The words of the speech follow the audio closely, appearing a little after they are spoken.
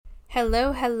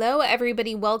Hello,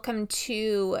 everybody. Welcome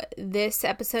to this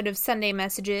episode of Sunday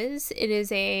Messages. It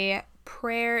is a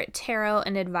prayer, tarot,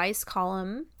 and advice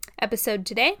column episode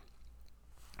today.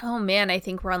 Oh man, I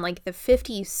think we're on like the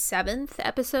 57th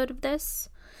episode of this.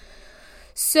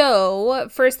 So,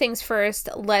 first things first,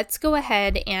 let's go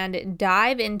ahead and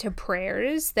dive into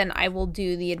prayers. Then I will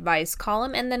do the advice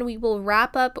column, and then we will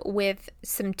wrap up with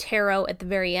some tarot at the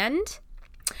very end.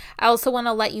 I also want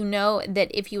to let you know that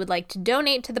if you would like to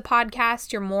donate to the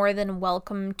podcast, you're more than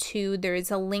welcome to. There is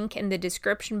a link in the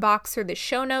description box or the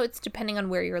show notes, depending on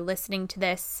where you're listening to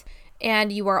this.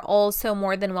 And you are also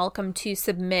more than welcome to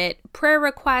submit prayer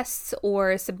requests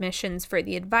or submissions for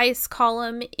the advice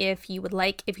column if you would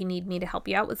like, if you need me to help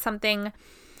you out with something.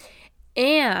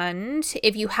 And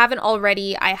if you haven't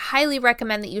already, I highly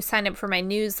recommend that you sign up for my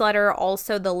newsletter.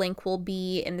 Also, the link will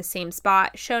be in the same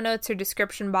spot, show notes or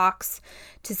description box.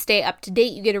 To stay up to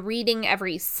date, you get a reading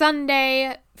every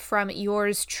Sunday from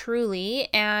yours truly,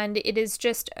 and it is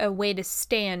just a way to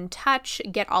stay in touch,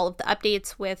 get all of the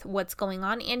updates with what's going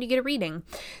on, and you get a reading.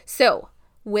 So,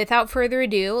 without further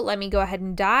ado, let me go ahead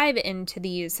and dive into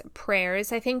these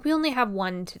prayers. I think we only have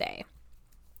one today.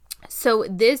 So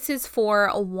this is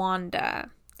for Wanda,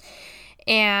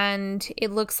 and it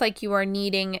looks like you are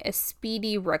needing a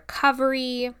speedy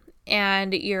recovery,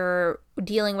 and you're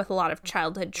dealing with a lot of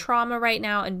childhood trauma right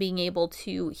now and being able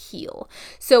to heal.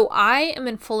 So I am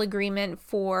in full agreement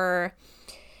for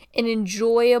an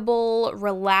enjoyable,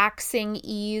 relaxing,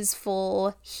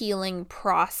 easeful healing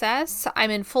process.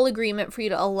 I'm in full agreement for you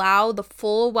to allow the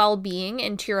full well-being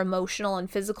into your emotional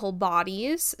and physical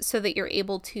bodies so that you're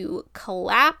able to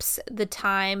collapse the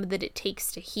time that it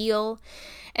takes to heal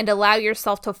and allow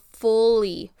yourself to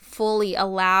fully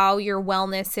allow your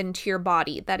wellness into your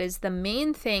body. That is the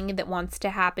main thing that wants to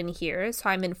happen here. So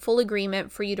I'm in full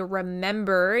agreement for you to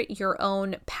remember your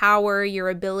own power, your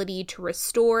ability to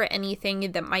restore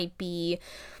anything that might be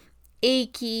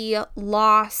achy,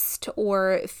 lost,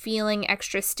 or feeling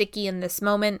extra sticky in this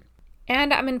moment.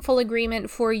 And I'm in full agreement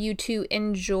for you to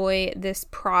enjoy this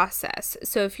process.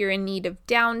 So if you're in need of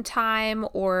downtime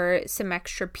or some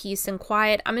extra peace and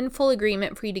quiet, I'm in full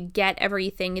agreement for you to get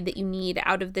everything that you need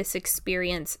out of this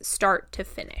experience, start to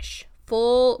finish.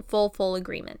 Full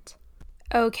agreement.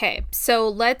 Okay, so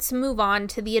let's move on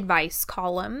to the advice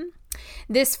column.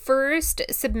 This first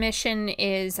submission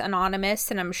is anonymous,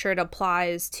 and I'm sure it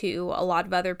applies to a lot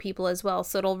of other people as well,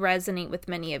 so it'll resonate with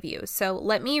many of you. So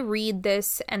let me read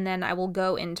this, and then I will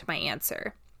go into my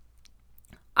answer.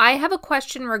 I have a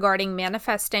question regarding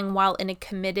manifesting while in a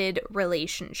committed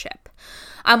relationship.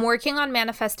 I'm working on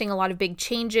manifesting a lot of big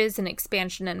changes and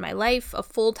expansion in my life, a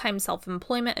full-time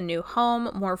self-employment, a new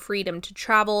home, more freedom to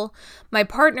travel. My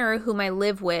partner, whom I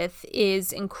live with,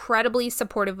 is incredibly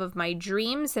supportive of my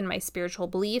dreams and my spiritual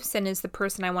beliefs and is the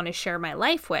person I want to share my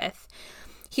life with.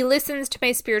 He listens to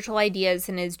my spiritual ideas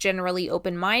and is generally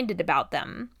open-minded about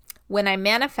them. When I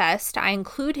manifest, I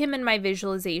include him in my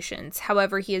visualizations.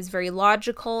 However, he is very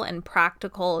logical and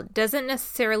practical, doesn't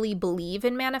necessarily believe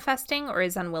in manifesting or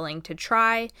is unwilling to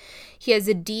try. He has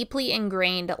a deeply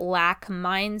ingrained lack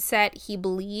mindset. He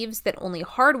believes that only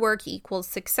hard work equals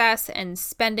success and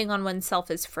spending on oneself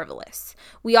is frivolous.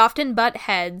 We often butt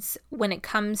heads when it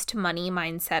comes to money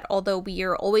mindset, although we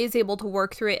are always able to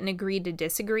work through it and agree to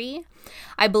disagree.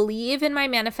 I believe in my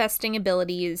manifesting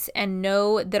abilities and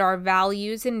know that our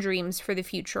values and dreams for the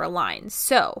future align.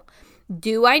 So,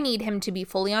 do I need him to be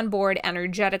fully on board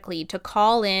energetically to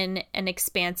call in an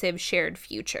expansive shared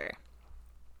future?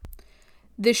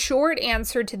 The short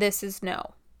answer to this is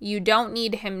no. You don't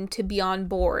need him to be on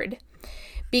board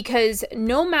because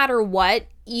no matter what,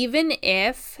 even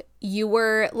if you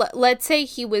were, let's say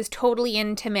he was totally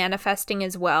into manifesting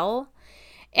as well,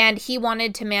 and he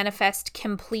wanted to manifest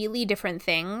completely different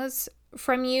things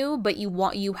from you, but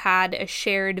you had a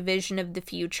shared vision of the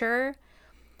future,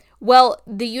 well,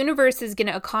 the universe is going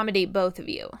to accommodate both of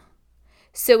you.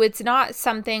 So it's not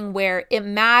something where it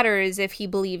matters if he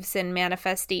believes in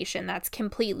manifestation. That's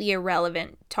completely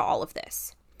irrelevant to all of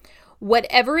this.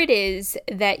 Whatever it is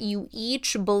that you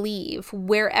each believe,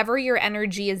 wherever your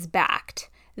energy is backed,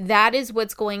 that is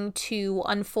what's going to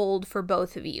unfold for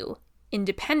both of you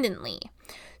independently.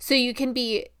 So you can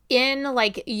be in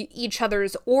like each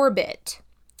other's orbit,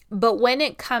 but when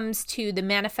it comes to the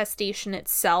manifestation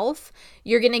itself,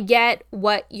 you're going to get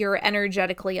what you're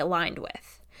energetically aligned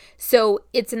with. So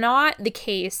it's not the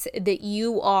case that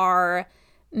you are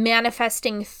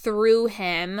manifesting through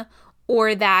him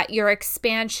or that your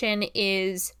expansion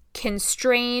is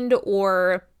constrained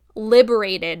or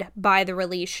liberated by the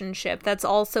relationship. That's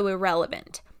also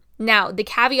irrelevant. Now, the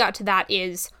caveat to that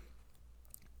is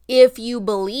if you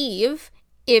believe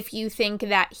If you think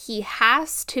that he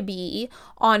has to be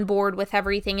on board with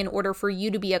everything in order for you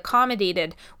to be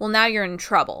accommodated, well, now you're in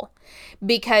trouble,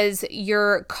 because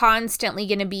you're constantly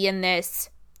going to be in this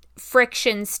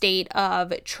friction state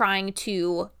of trying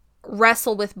to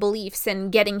wrestle with beliefs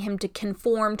and getting him to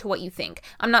conform to what you think.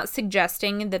 I'm not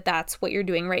suggesting that that's what you're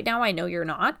doing right now. I know you're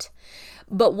not.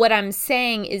 But what I'm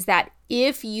saying is that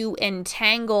if you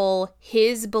entangle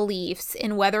his beliefs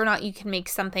in whether or not you can make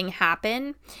something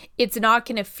happen, it's not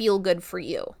going to feel good for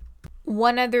you.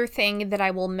 One other thing that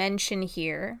I will mention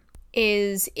here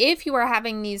is if you are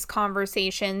having these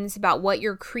conversations about what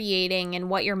you're creating and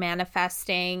what you're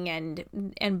manifesting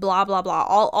and blah, blah, blah,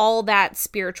 all that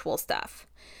spiritual stuff.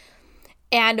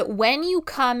 And when you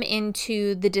come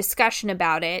into the discussion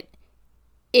about it,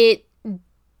 it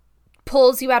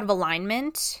pulls you out of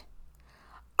alignment.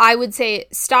 I would say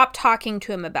stop talking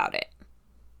to him about it.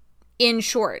 In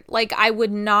short, like, I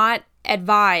would not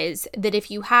advise that if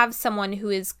you have someone who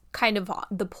is kind of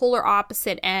the polar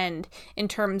opposite end in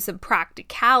terms of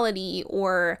practicality,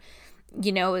 or,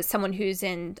 you know, someone who's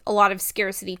in a lot of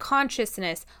scarcity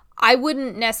consciousness, I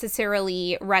wouldn't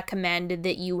necessarily recommend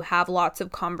that you have lots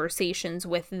of conversations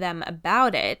with them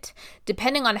about it,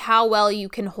 depending on how well you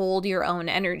can hold your own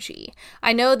energy.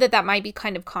 I know that that might be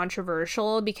kind of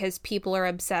controversial because people are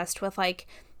obsessed with, like,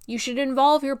 you should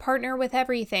involve your partner with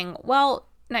everything. Well,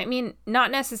 I mean,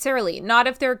 not necessarily. Not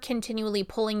if they're continually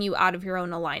pulling you out of your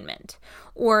own alignment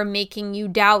or making you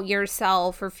doubt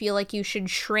yourself or feel like you should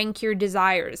shrink your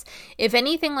desires. If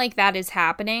anything like that is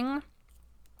happening,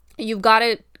 you've got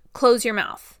to close your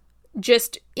mouth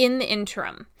just in the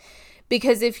interim.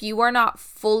 Because if you are not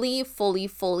fully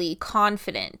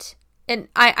confident, and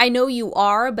I know you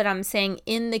are, but I'm saying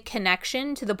in the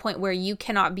connection to the point where you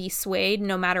cannot be swayed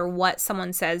no matter what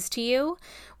someone says to you,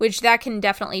 which that can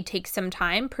definitely take some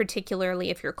time, particularly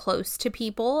if you're close to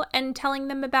people and telling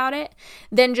them about it,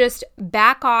 then just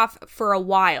back off for a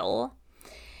while.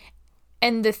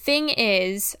 And the thing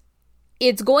is,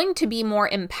 it's going to be more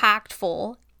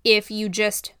impactful if you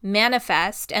just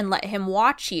manifest and let him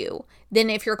watch you than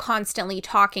if you're constantly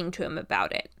talking to him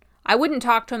about it. I wouldn't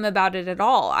talk to him about it at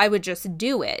all. I would just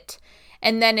do it.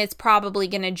 And then it's probably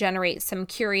going to generate some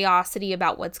curiosity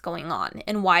about what's going on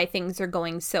and why things are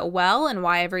going so well and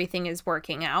why everything is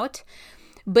working out.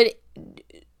 But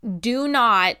do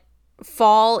not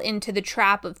fall into the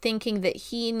trap of thinking that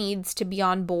he needs to be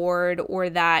on board or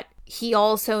that he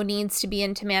also needs to be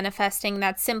into manifesting.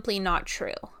 That's simply not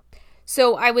true.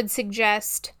 So I would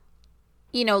suggest,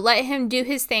 let him do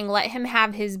his thing, let him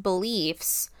have his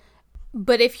beliefs.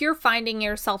 But if you're finding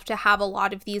yourself to have a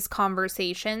lot of these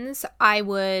conversations, I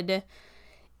would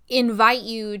invite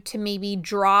you to maybe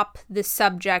drop the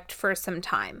subject for some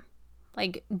time.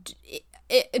 Like,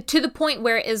 to the point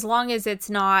where, as long as it's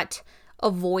not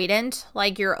avoidant,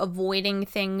 like you're avoiding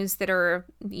things that are,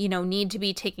 need to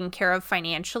be taken care of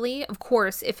financially. Of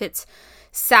course, if it's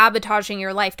sabotaging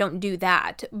your life, don't do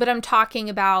that. But I'm talking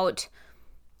about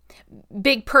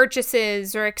big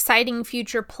purchases or exciting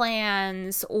future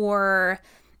plans or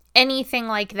anything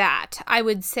like that. I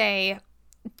would say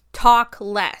talk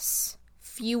less,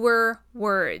 fewer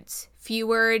words,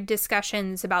 fewer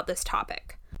discussions about this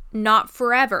topic. Not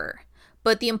forever,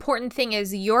 but the important thing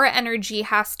is your energy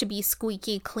has to be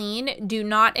squeaky clean. Do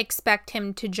not expect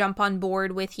him to jump on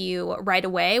board with you right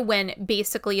away when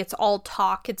basically it's all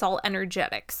talk, it's all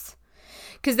energetics.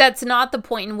 Because that's not the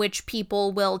point in which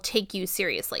people will take you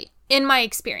seriously, in my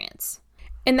experience.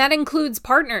 And that includes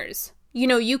partners.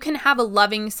 You can have a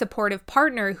loving, supportive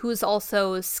partner who's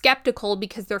also skeptical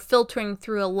because they're filtering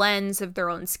through a lens of their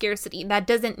own scarcity. That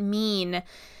doesn't mean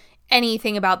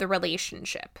anything about the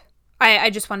relationship.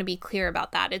 I just want to be clear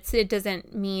about that. It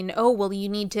doesn't mean, oh, well, you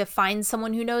need to find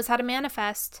someone who knows how to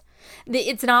manifest.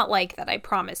 It's not like that, I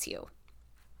promise you.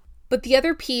 But the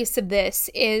other piece of this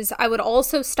is I would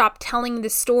also stop telling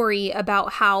the story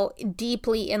about how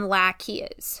deeply in lack he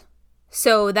is.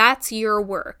 So that's your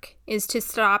work, is to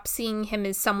stop seeing him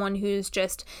as someone who's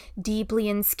just deeply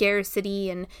in scarcity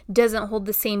and doesn't hold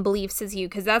the same beliefs as you,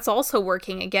 because that's also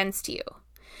working against you.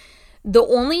 The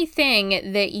only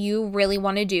thing that you really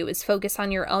want to do is focus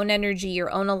on your own energy,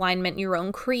 your own alignment, your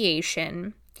own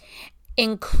creation,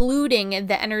 including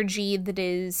the energy that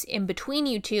is in between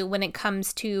you two when it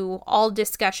comes to all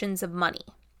discussions of money.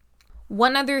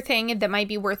 One other thing that might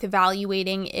be worth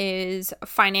evaluating is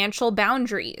financial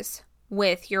boundaries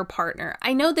with your partner.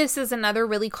 I know this is another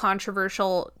really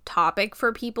controversial topic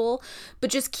for people,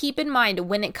 but just keep in mind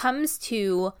when it comes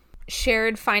to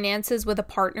shared finances with a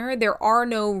partner, there are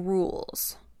no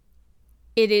rules.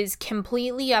 It is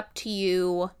completely up to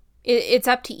you it's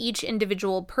up to each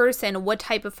individual person what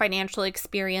type of financial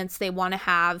experience they want to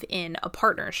have in a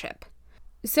partnership.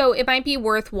 So it might be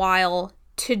worthwhile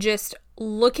to just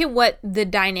look at what the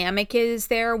dynamic is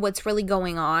there, what's really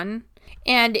going on,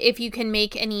 and if you can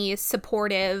make any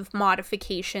supportive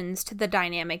modifications to the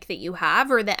dynamic that you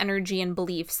have or the energy and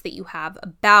beliefs that you have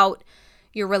about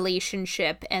your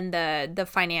relationship and the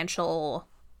financial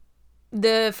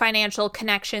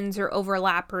connections or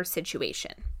overlap or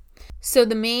situation. So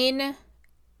the main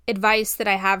advice that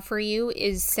I have for you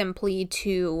is simply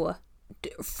to,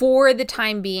 for the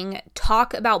time being,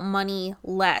 talk about money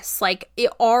less. Like,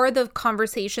 are the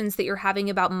conversations that you're having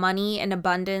about money and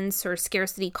abundance or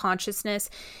scarcity consciousness,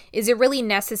 is it really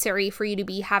necessary for you to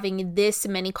be having this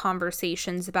many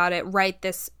conversations about it right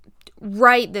this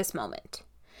moment?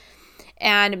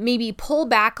 And maybe pull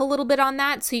back a little bit on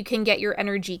that so you can get your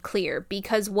energy clear.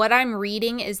 Because what I'm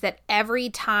reading is that every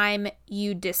time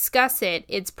you discuss it,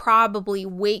 it's probably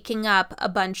waking up a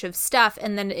bunch of stuff,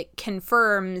 and then it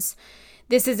confirms,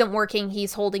 this isn't working,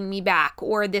 he's holding me back,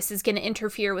 or this is going to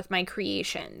interfere with my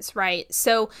creations, right?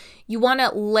 So you want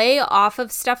to lay off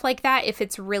of stuff like that if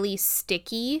it's really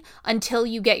sticky until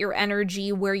you get your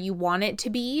energy where you want it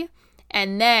to be,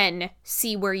 and then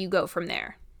see where you go from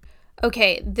there.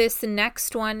 Okay, this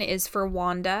next one is for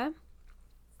Wanda,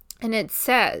 and it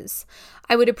says,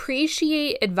 I would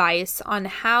appreciate advice on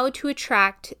how to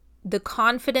attract the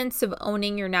confidence of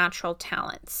owning your natural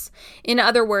talents. In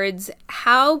other words,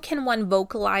 how can one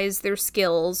vocalize their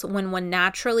skills when one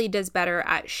naturally does better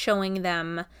at showing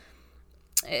them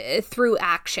through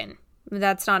action?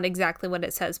 That's not exactly what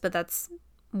it says, but that's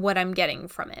what I'm getting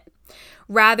from it.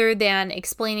 Rather than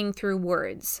explaining through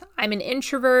words. I'm an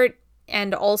introvert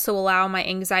and also allow my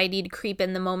anxiety to creep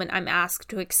in the moment I'm asked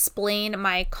to explain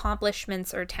my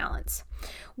accomplishments or talents.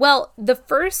 Well, the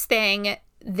first thing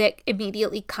that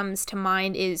immediately comes to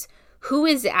mind is, who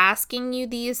is asking you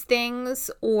these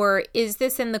things? Or is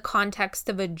this in the context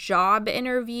of a job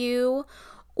interview?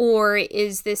 Or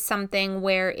is this something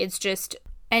where it's just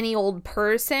any old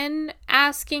person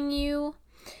asking you?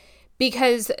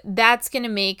 Because that's going to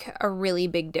make a really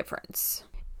big difference.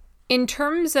 In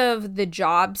terms of the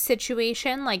job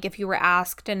situation, like if you were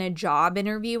asked in a job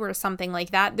interview or something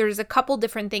like that, there's a couple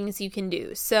different things you can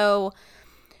do. So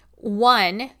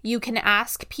one, you can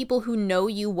ask people who know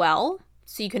you well.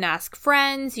 So you can ask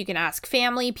friends, you can ask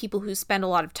family, people who spend a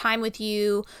lot of time with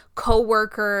you,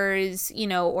 coworkers,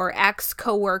 or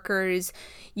ex-coworkers.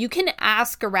 You can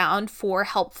ask around for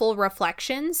helpful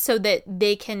reflections so that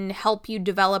they can help you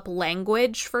develop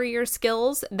language for your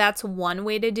skills. That's one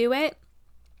way to do it.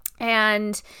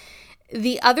 And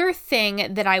the other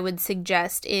thing that I would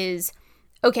suggest is,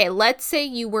 okay, let's say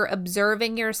you were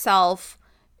observing yourself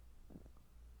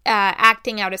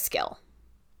acting out a skill.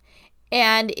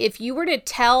 And if you were to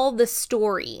tell the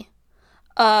story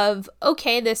of,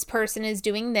 okay, this person is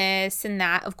doing this and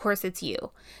that, of course it's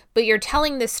you, but you're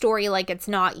telling the story like it's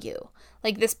not you.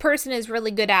 Like, this person is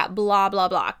really good at blah, blah,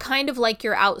 blah. Kind of like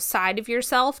you're outside of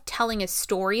yourself, telling a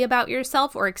story about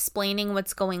yourself or explaining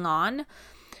what's going on.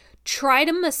 Try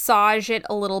to massage it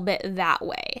a little bit that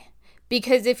way.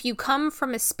 Because if you come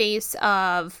from a space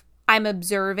of, I'm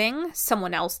observing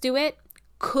someone else do it,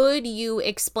 could you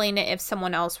explain it if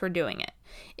someone else were doing it?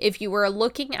 If you were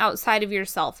looking outside of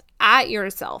yourself, at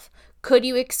yourself, could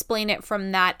you explain it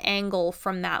from that angle,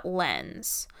 from that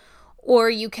lens? Or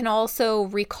you can also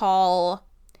recall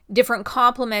different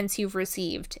compliments you've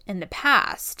received in the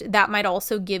past. That might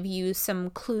also give you some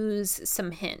clues,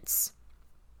 some hints.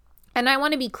 And I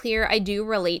want to be clear, I do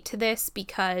relate to this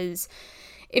because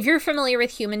if you're familiar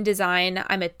with human design,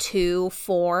 I'm a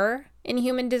 2-4 in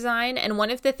human design. And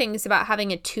one of the things about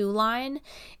having a 2 line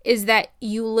is that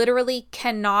you literally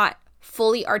cannot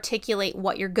fully articulate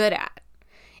what you're good at.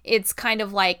 It's kind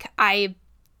of like I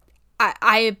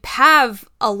have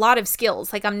a lot of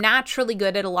skills. Like, I'm naturally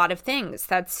good at a lot of things.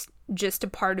 That's just a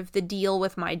part of the deal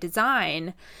with my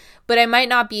design. But I might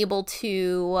not be able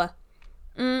to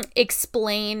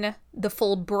explain the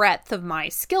full breadth of my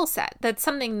skill set. That's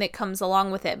something that comes along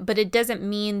with it, but it doesn't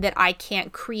mean that I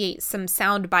can't create some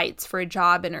sound bites for a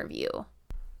job interview.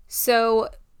 So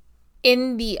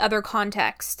in the other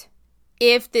context,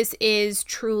 if this is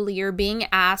truly you're being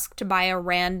asked by a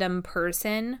random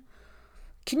person,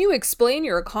 can you explain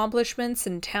your accomplishments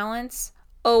and talents?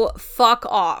 Oh, fuck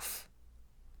off.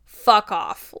 Fuck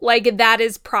off. Like, that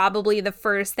is probably the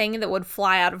first thing that would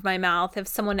fly out of my mouth if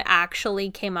someone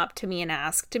actually came up to me and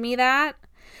asked me that.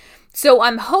 So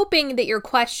I'm hoping that your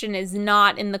question is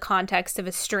not in the context of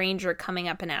a stranger coming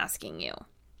up and asking you.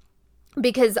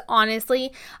 Because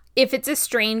honestly, if it's a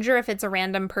stranger, if it's a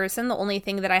random person, the only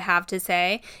thing that I have to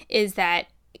say is that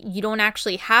you don't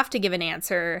actually have to give an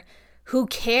answer. Who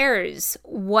cares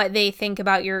what they think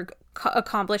about your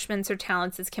accomplishments or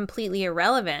talents? Is completely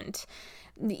irrelevant.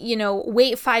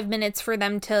 Wait 5 minutes for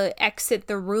them to exit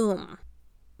the room.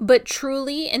 But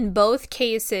truly, in both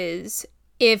cases,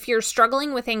 if you're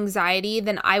struggling with anxiety,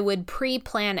 then I would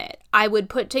pre-plan it. I would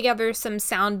put together some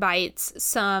sound bites,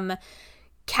 some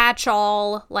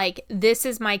catch-all, like, this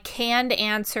is my canned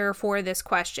answer for this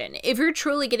question. If you're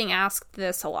truly getting asked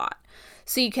this a lot,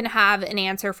 so you can have an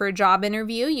answer for a job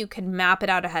interview, you can map it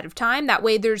out ahead of time. That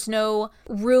way there's no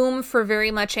room for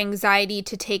very much anxiety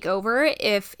to take over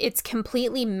if it's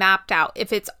completely mapped out.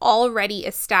 If it's already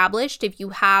established, if you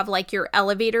have like your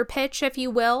elevator pitch, if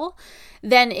you will,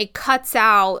 then it cuts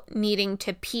out needing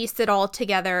to piece it all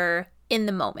together in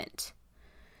the moment.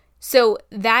 So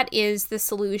that is the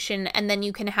solution. And then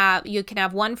you can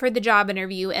have one for the job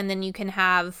interview, and then you can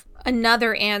have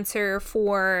another answer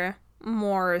for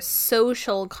more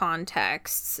social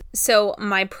contexts. So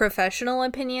my professional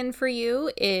opinion for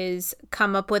you is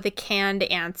come up with a canned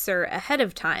answer ahead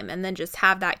of time, and then just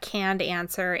have that canned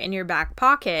answer in your back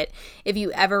pocket if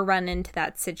you ever run into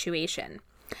that situation.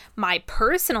 My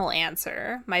personal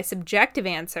answer, my subjective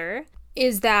answer,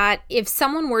 is that if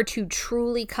someone were to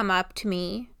truly come up to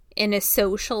me in a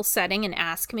social setting and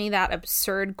ask me that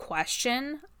absurd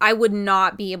question, I would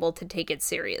not be able to take it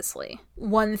seriously.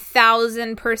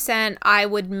 1000% I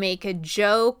would make a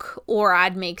joke, or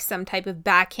I'd make some type of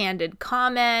backhanded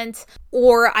comment,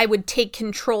 or I would take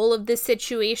control of the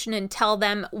situation and tell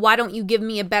them, why don't you give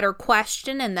me a better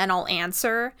question and then I'll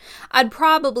answer? I'd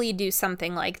probably do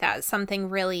something like that, something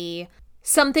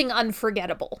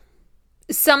unforgettable.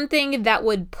 Something that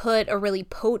would put a really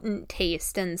potent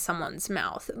taste in someone's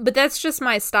mouth. But that's just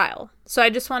my style. So I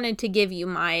just wanted to give you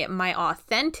my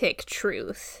authentic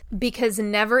truth, because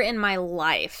never in my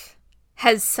life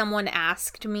has someone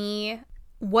asked me,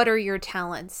 what are your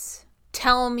talents?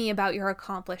 Tell me about your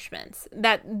accomplishments.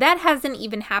 That hasn't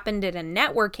even happened at a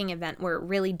networking event where it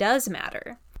really does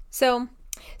matter. So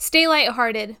stay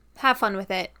lighthearted, have fun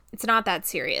with it. It's not that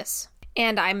serious.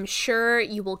 And I'm sure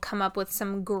you will come up with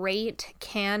some great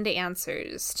canned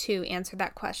answers to answer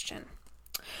that question.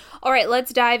 All right,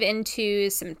 let's dive into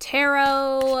some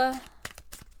tarot.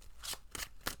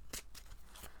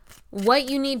 What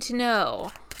you need to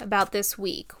know about this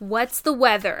week. What's the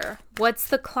weather? What's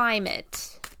the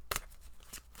climate?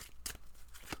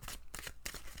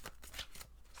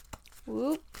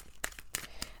 Whoop.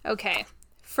 Okay,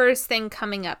 first thing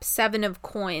coming up, 7 of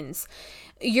Coins.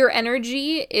 Your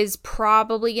energy is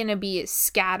probably going to be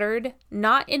scattered,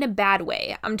 not in a bad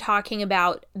way. I'm talking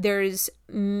about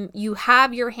you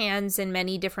have your hands in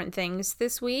many different things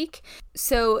this week.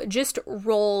 So just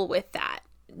roll with that.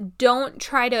 Don't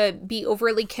try to be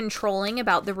overly controlling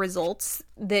about the results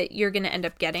that you're going to end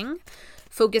up getting.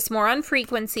 Focus more on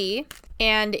frequency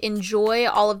and enjoy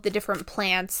all of the different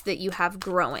plants that you have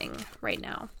growing right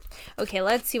now. Okay,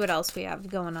 let's see what else we have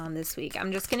going on this week.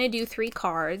 I'm just going to do 3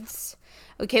 cards.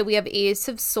 Okay, we have Ace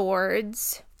of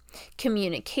Swords,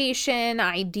 communication,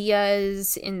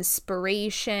 ideas,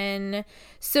 inspiration.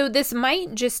 So this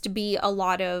might just be a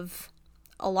lot of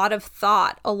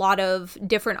thought, a lot of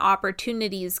different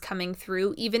opportunities coming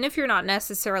through, even if you're not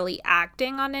necessarily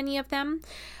acting on any of them.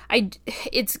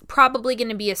 It's probably going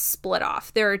to be a split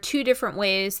off. There are 2 different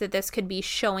ways that this could be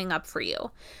showing up for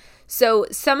you. So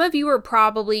some of you are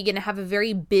probably going to have a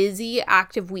very busy,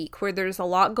 active week where there's a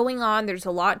lot going on, there's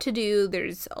a lot to do,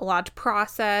 there's a lot to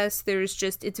process,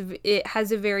 it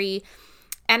has a very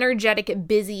energetic,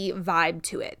 busy vibe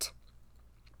to it.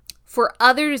 For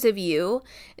others of you,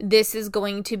 this is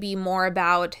going to be more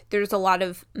about, there's a lot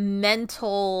of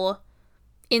mental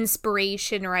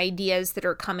inspiration or ideas that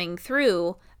are coming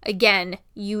through. Again,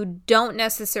 you don't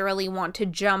necessarily want to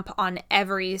jump on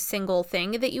every single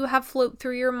thing that you have float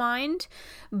through your mind,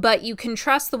 but you can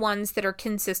trust the ones that are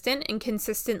consistent and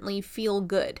consistently feel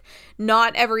good.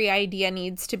 Not every idea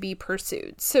needs to be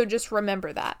pursued, so just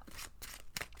remember that.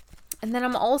 And then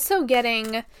I'm also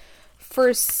getting,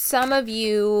 for some of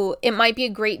you, it might be a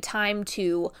great time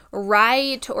to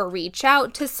write or reach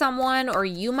out to someone, or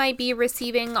you might be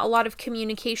receiving a lot of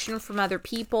communication from other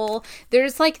people.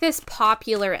 There's like this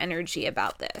popular energy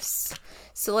about this.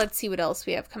 So let's see what else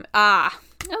we have coming.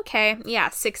 Okay. Yeah,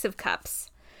 6 of Cups.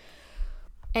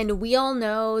 And we all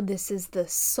know this is the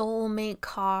soulmate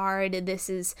card. This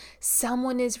is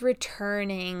someone is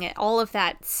returning, all of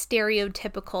that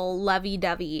stereotypical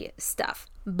lovey-dovey stuff.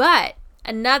 But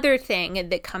another thing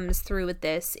that comes through with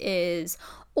this is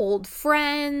old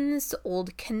friends,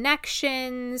 old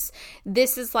connections.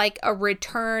 This is like a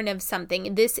return of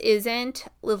something. This isn't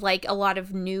like a lot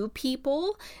of new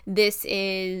people. This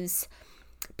is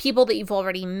people that you've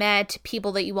already met,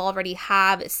 people that you already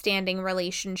have standing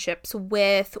relationships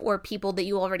with, or people that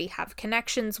you already have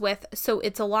connections with. So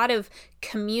it's a lot of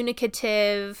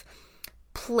communicative,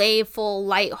 playful,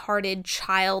 lighthearted,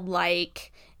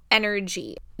 childlike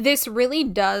energy. This really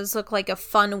does look like a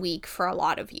fun week for a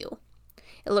lot of you.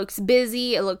 It looks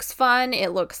busy, it looks fun,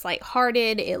 it looks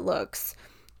lighthearted, it looks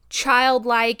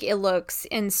childlike, it looks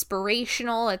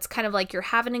inspirational. It's kind of like you're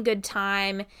having a good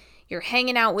time, you're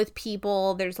hanging out with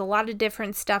people, there's a lot of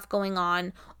different stuff going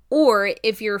on. Or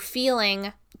if you're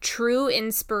feeling true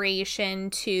inspiration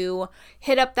to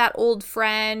hit up that old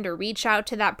friend or reach out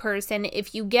to that person,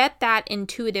 if you get that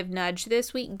intuitive nudge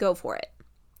this week, go for it.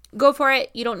 Go for it.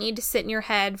 You don't need to sit in your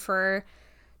head for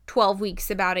 12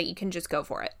 weeks about it. You can just go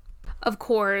for it. Of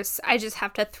course, I just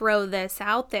have to throw this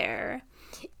out there.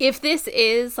 If this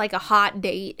is like a hot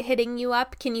date hitting you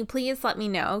up, can you please let me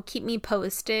know? Keep me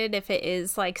posted if it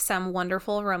is like some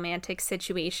wonderful romantic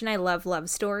situation. I love love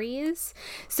stories.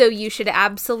 So you should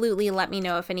absolutely let me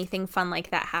know if anything fun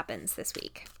like that happens this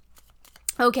week.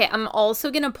 Okay, I'm also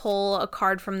going to pull a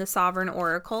card from the Sovereign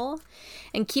Oracle.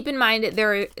 And keep in mind,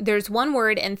 there's one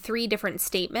word and 3 different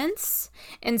statements.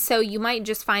 And so you might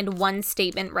just find one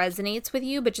statement resonates with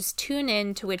you, but just tune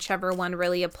in to whichever one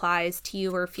really applies to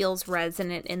you or feels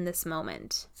resonant in this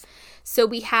moment. So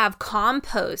we have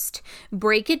compost.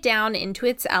 Break it down into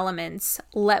its elements.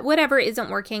 Let whatever isn't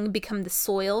working become the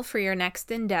soil for your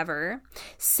next endeavor.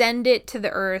 Send it to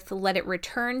the earth. Let it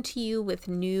return to you with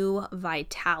new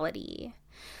vitality.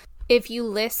 If you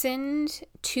listened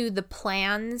to the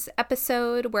plans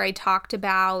episode where I talked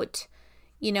about,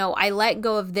 I let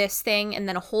go of this thing and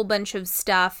then a whole bunch of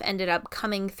stuff ended up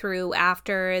coming through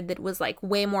after that was like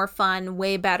way more fun,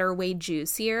 way better, way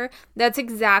juicier. That's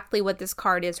exactly what this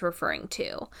card is referring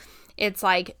to. It's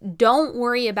like, don't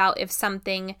worry about if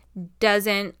something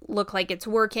doesn't look like it's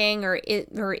working or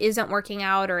isn't working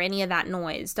out or any of that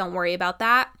noise. Don't worry about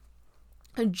that.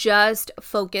 Just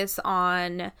focus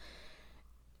on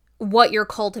what you're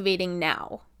cultivating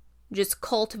now. Just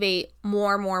cultivate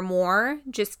more.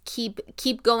 Just keep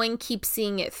going, keep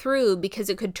seeing it through, because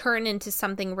it could turn into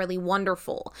something really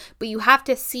wonderful. But you have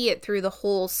to see it through the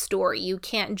whole story. You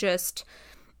can't just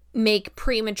make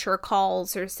premature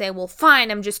calls or say, well, fine,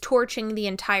 I'm just torching the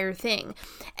entire thing.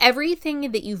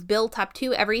 Everything that you've built up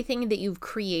to, everything that you've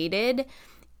created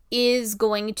is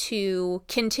going to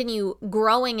continue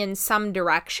growing in some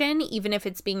direction, even if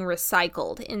it's being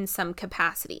recycled in some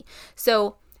capacity.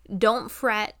 So don't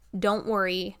fret, don't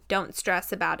worry, don't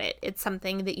stress about it. It's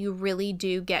something that you really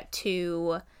do get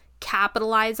to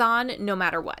capitalize on no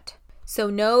matter what. So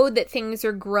know that things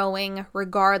are growing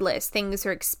regardless. Things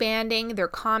are expanding, they're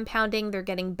compounding, they're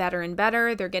getting better and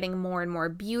better, they're getting more and more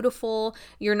beautiful.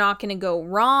 You're not going to go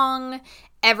wrong.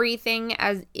 Everything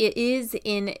as it is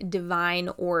in divine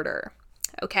order.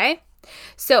 Okay?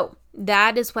 So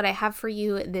that is what I have for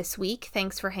you this week.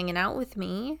 Thanks for hanging out with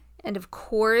me. And of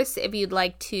course, if you'd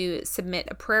like to submit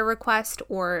a prayer request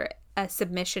or a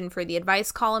submission for the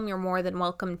advice column, you're more than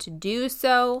welcome to do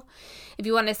so. If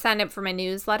you want to sign up for my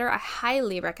newsletter, I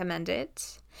highly recommend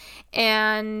it.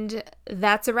 And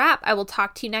that's a wrap. I will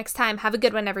talk to you next time. Have a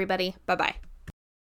good one, everybody. Bye-bye.